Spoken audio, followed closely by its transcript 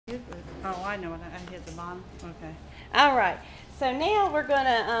Oh, I know what I hit the bottom. Okay. All right. So now we're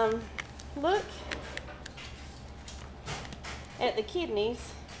gonna look at the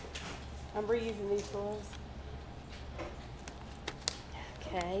kidneys. I'm reusing these ones.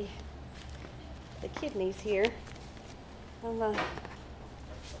 Okay. The kidneys here.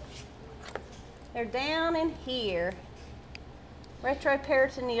 They're down in here.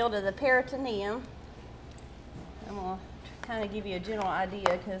 Retroperitoneal to the peritoneum. I'm going to kind of give you a general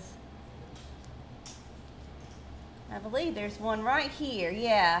idea because I believe there's one right here.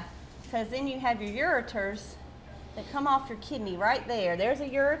 Yeah, because then you have your ureters that come off your kidney right there. There's a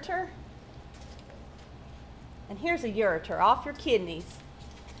ureter. And here's a ureter off your kidneys.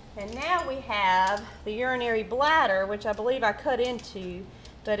 And now we have the urinary bladder, which I believe I cut into,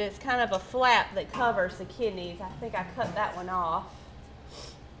 but it's kind of a flap that covers the kidneys. I think I cut that one off.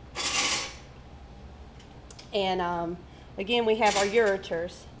 And again, we have our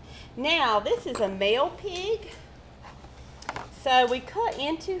ureters. Now, this is a male pig. So we cut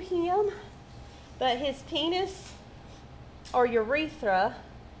into him, but his penis or urethra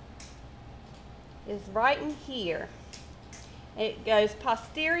is right in here. It goes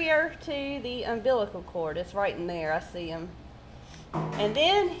posterior to the umbilical cord. It's right in there. I see him. And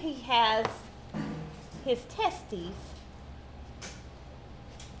then he has his testes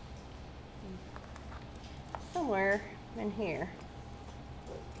somewhere in here.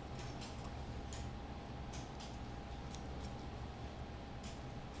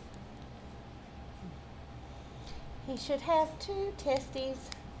 He should have 2 testes.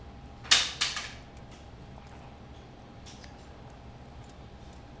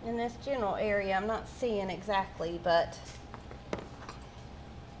 In this general area, I'm not seeing exactly, but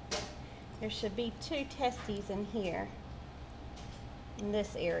there should be 2 testes in here, in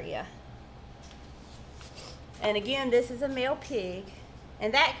this area. And again, this is a male pig,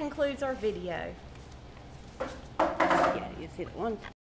 and that concludes our video. Yeah, you see that one.